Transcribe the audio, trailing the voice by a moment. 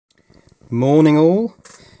Morning all.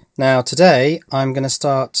 Now today I'm going to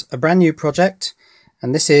start a brand new project,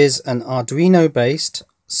 and this is an Arduino based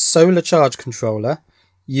solar charge controller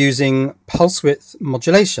using pulse width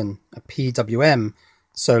modulation, a PWM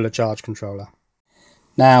solar charge controller.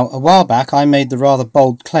 Now a while back I made the rather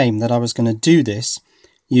bold claim that I was going to do this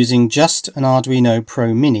using just an Arduino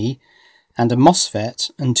Pro Mini and a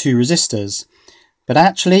Mosfet and 2 resistors, but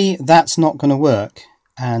actually that's not going to work,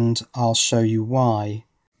 and I'll show you why.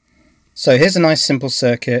 So here's a nice simple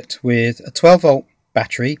circuit with a 12-volt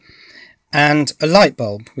battery and a light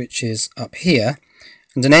bulb, which is up here,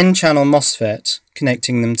 and an N-channel Mosfet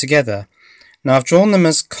connecting them together. Now I've drawn them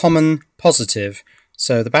as common positive,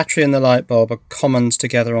 so the battery and the light bulb are commoned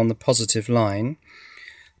together on the positive line.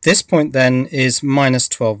 This point then is minus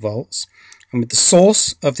 12 volts, and with the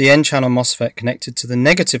source of the N-channel Mosfet connected to the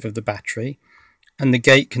negative of the battery and the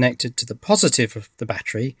gate connected to the positive of the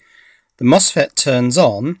battery, the Mosfet turns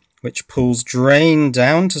on, which pulls drain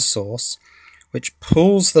down to source, which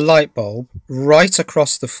pulls the light bulb right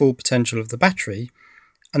across the full potential of the battery,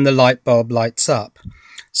 and the light bulb lights up.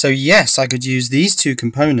 So yes, I could use these two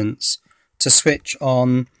components to switch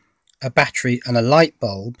on a battery and a light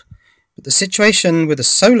bulb, but the situation with a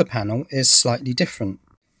solar panel is slightly different.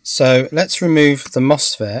 So let's remove the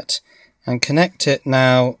Mosfet and connect it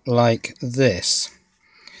now like this.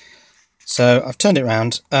 So I've turned it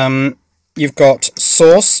around. You've got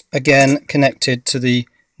source again connected to the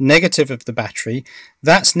negative of the battery.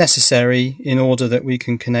 That's necessary in order that we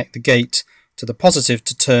can connect the gate to the positive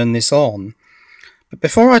to turn this on. But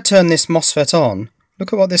before I turn this Mosfet on,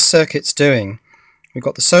 look at what this circuit's doing. We've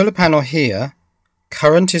got the solar panel here.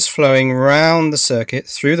 Current is flowing round the circuit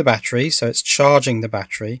through the battery, so it's charging the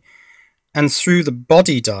battery, and through the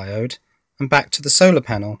body diode and back to the solar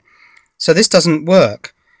panel. So this doesn't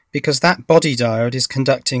work, because that body diode is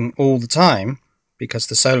conducting all the time, because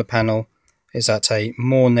the solar panel is at a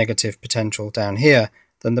more negative potential down here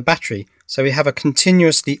than the battery. So we have a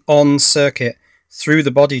continuously on circuit through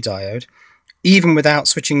the body diode, even without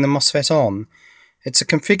switching the Mosfet on. It's a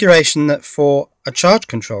configuration that for a charge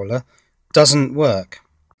controller doesn't work.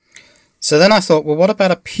 So then I thought, well, what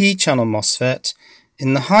about a P-channel Mosfet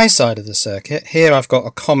in the high side of the circuit? Here I've got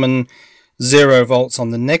a common 0 volts on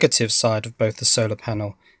the negative side of both the solar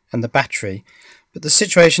panel and the battery, but the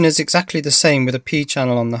situation is exactly the same with a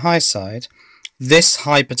P-channel on the high side. This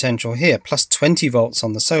high potential here, plus 20 volts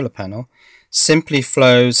on the solar panel, simply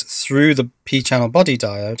flows through the P-channel body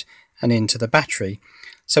diode and into the battery.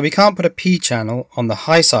 So we can't put a P-channel on the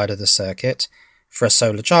high side of the circuit for a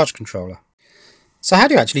solar charge controller. So how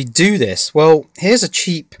do you actually do this? Well, here's a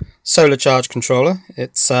cheap solar charge controller.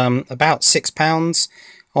 It's about £6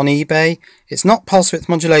 on eBay. It's not pulse width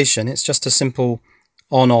modulation, it's just a simple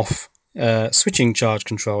on-off switching charge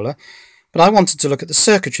controller, but I wanted to look at the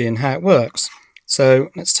circuitry and how it works. So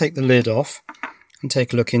let's take the lid off and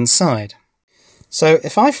take a look inside. So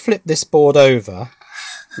if I flip this board over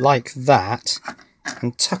like that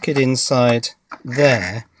and tuck it inside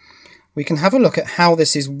there, we can have a look at how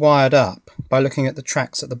this is wired up by looking at the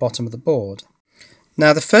tracks at the bottom of the board.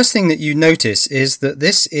 Now the first thing that you notice is that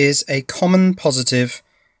this is a common positive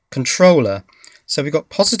controller. So we've got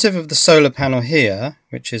positive of the solar panel here,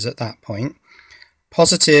 which is at that point.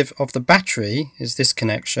 Positive of the battery is this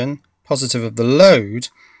connection. Positive of the load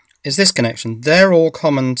is this connection. They're all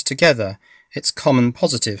commoned together. It's common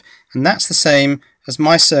positive. And that's the same as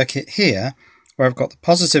my circuit here, where I've got the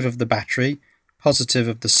positive of the battery, positive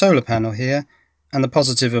of the solar panel here, and the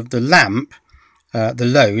positive of the lamp, the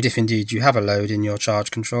load, if indeed you have a load in your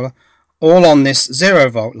charge controller, all on this 0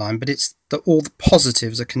 volt line, but it's that all the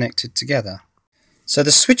positives are connected together. So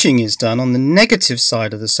the switching is done on the negative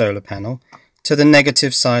side of the solar panel to the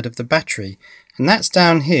negative side of the battery, and that's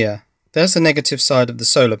down here. There's the negative side of the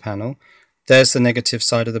solar panel, there's the negative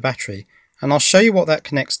side of the battery, and I'll show you what that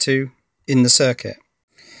connects to in the circuit.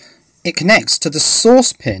 It connects to the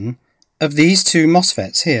source pin of these two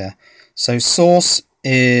Mosfets here. So source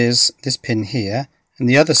is this pin here, and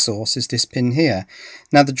the other source is this pin here.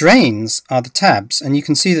 Now the drains are the tabs, and you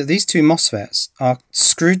can see that these two Mosfets are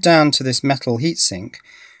screwed down to this metal heatsink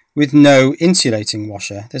with no insulating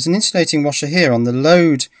washer. There's an insulating washer here on the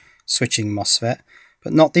load switching Mosfet,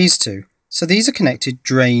 but not these two. So these are connected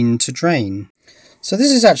drain to drain. So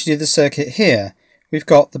this is actually the circuit here. We've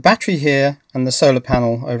got the battery here and the solar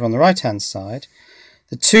panel over on the right hand side.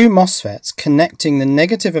 The two Mosfets connecting the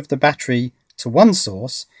negative of the battery to one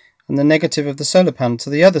source and the negative of the solar panel to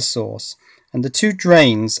the other source, and the two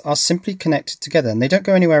drains are simply connected together, and they don't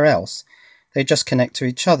go anywhere else, they just connect to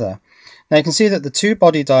each other. Now you can see that the two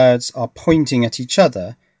body diodes are pointing at each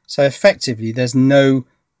other, so effectively there's no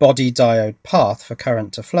body diode path for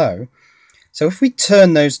current to flow, So if we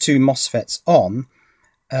turn those two MOSFETs on,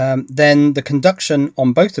 then the conduction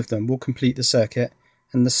on both of them will complete the circuit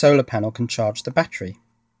and the solar panel can charge the battery.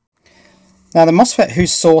 Now the MOSFET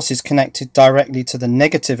whose source is connected directly to the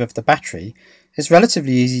negative of the battery is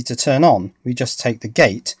relatively easy to turn on. We just take the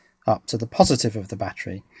gate up to the positive of the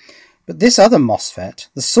battery. But this other MOSFET,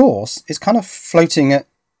 the source, is kind of floating at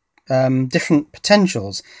different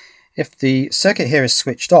potentials. If the circuit here is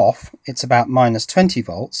switched off, it's about minus 20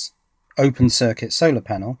 volts, open circuit solar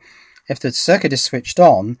panel. If the circuit is switched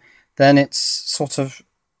on, then it's sort of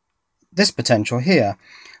this potential here.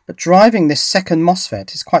 But driving this second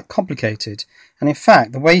MOSFET is quite complicated, and in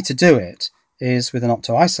fact the way to do it is with an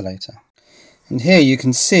Opto Isolator. And here you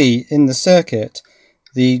can see in the circuit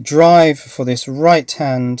the drive for this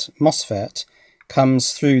right-hand MOSFET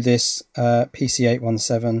comes through this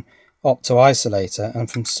PC817 Opto Isolator,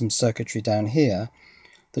 and from some circuitry down here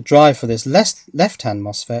the drive for this left-hand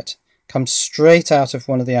MOSFET comes straight out of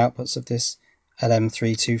one of the outputs of this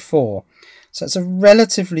LM324. So it's a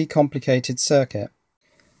relatively complicated circuit.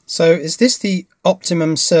 So is this the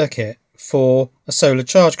optimum circuit for a solar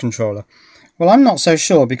charge controller? Well, I'm not so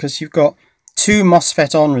sure, because you've got two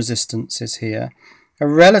MOSFET on resistances here, a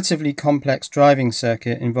relatively complex driving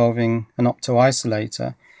circuit involving an Opto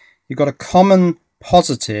Isolator. You've got a common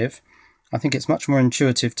positive. I think it's much more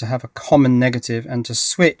intuitive to have a common negative and to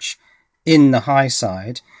switch in the high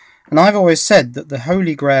side. And I've always said that the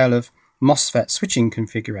holy grail of MOSFET switching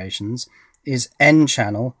configurations is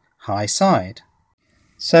N-channel high side.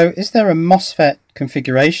 So is there a MOSFET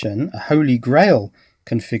configuration, a holy grail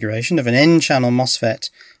configuration of an N-channel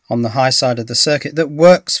MOSFET on the high side of the circuit that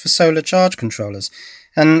works for solar charge controllers?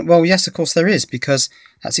 And well, yes, of course there is, because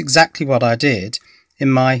that's exactly what I did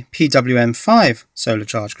in my PWM5 solar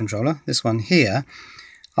charge controller, this one here.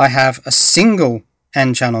 I have a single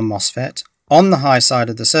N-channel MOSFET on the high side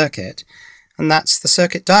of the circuit, and that's the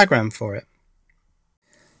circuit diagram for it.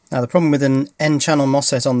 Now the problem with an N-channel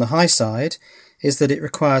MOSFET on the high side is that it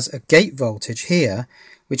requires a gate voltage here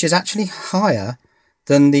which is actually higher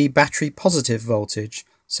than the battery positive voltage.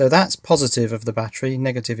 So that's positive of the battery,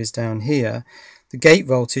 negative is down here. The gate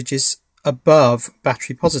voltage is above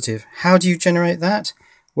battery positive. How do you generate that?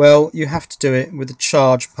 Well, you have to do it with a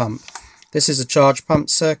charge pump. This is a charge pump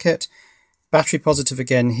circuit. Battery positive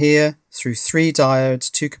again here, through 3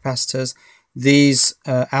 diodes, 2 capacitors. These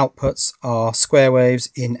outputs are square waves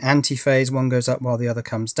in antiphase. One goes up while the other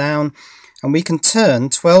comes down. And we can turn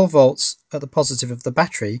 12 volts at the positive of the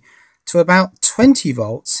battery to about 20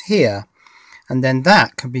 volts here. And then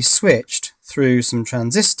that can be switched through some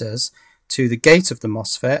transistors to the gate of the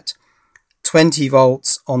MOSFET. 20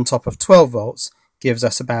 volts on top of 12 volts gives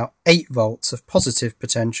us about 8 volts of positive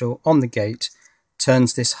potential on the gate,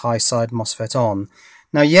 turns this high side MOSFET on.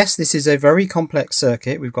 Now yes, this is a very complex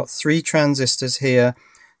circuit. We've got 3 transistors here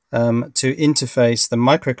to interface the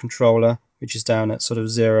microcontroller, which is down at sort of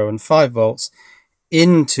 0 and 5 volts,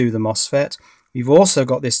 into the MOSFET. We've also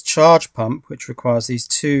got this charge pump, which requires these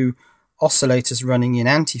 2 oscillators running in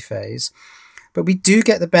antiphase. But we do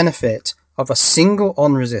get the benefit of a single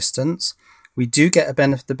on resistance. We do get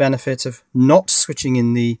the benefit of not switching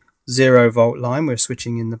in the 0 volt line, we're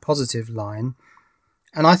switching in the positive line.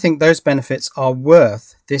 And I think those benefits are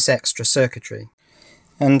worth this extra circuitry.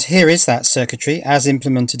 And here is that circuitry as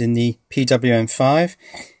implemented in the PWM5.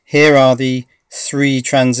 Here are the 3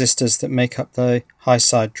 transistors that make up the high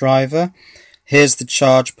side driver. Here's the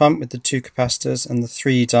charge pump with the 2 capacitors and the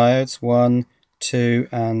 3 diodes, 1, 2,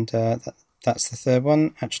 and that's the third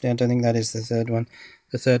one. Actually, I don't think that is the third one.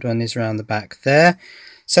 The third one is around the back there.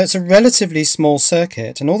 So it's a relatively small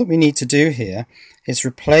circuit, and all that we need to do here is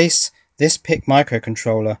replace this PIC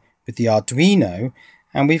microcontroller with the Arduino,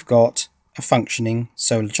 and we've got a functioning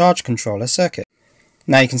solar charge controller circuit.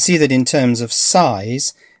 Now you can see that in terms of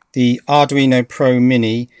size, the Arduino Pro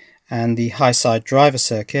Mini and the high side driver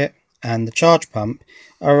circuit and the charge pump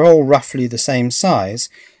are all roughly the same size.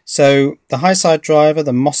 So the high side driver,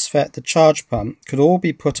 the MOSFET, the charge pump could all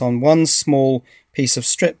be put on one small piece of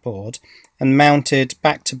strip board and mounted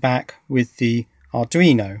back to back with the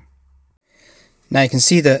Arduino. Now you can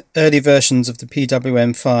see that early versions of the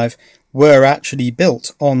PWM5 were actually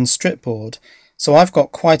built on strip board. So I've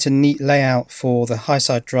got quite a neat layout for the high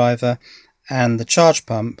side driver and the charge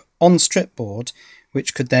pump on strip board,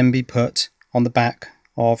 which could then be put on the back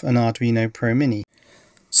of an Arduino Pro Mini.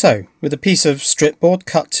 So with a piece of strip board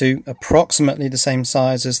cut to approximately the same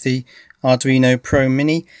size as the Arduino Pro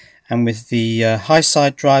Mini, and with the high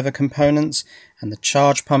side driver components and the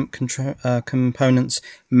charge pump components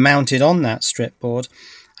mounted on that strip board,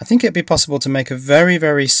 I think it'd be possible to make a very,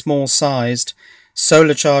 very small sized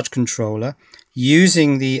solar charge controller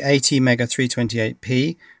using the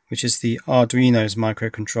ATmega328P, which is the Arduino's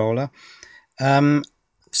microcontroller.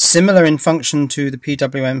 Similar in function to the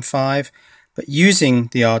PWM5, but using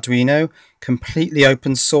the Arduino, completely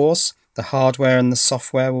open source. The hardware and the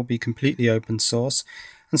software will be completely open source.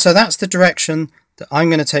 And so that's the direction that I'm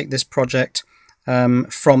going to take this project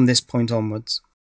from this point onwards.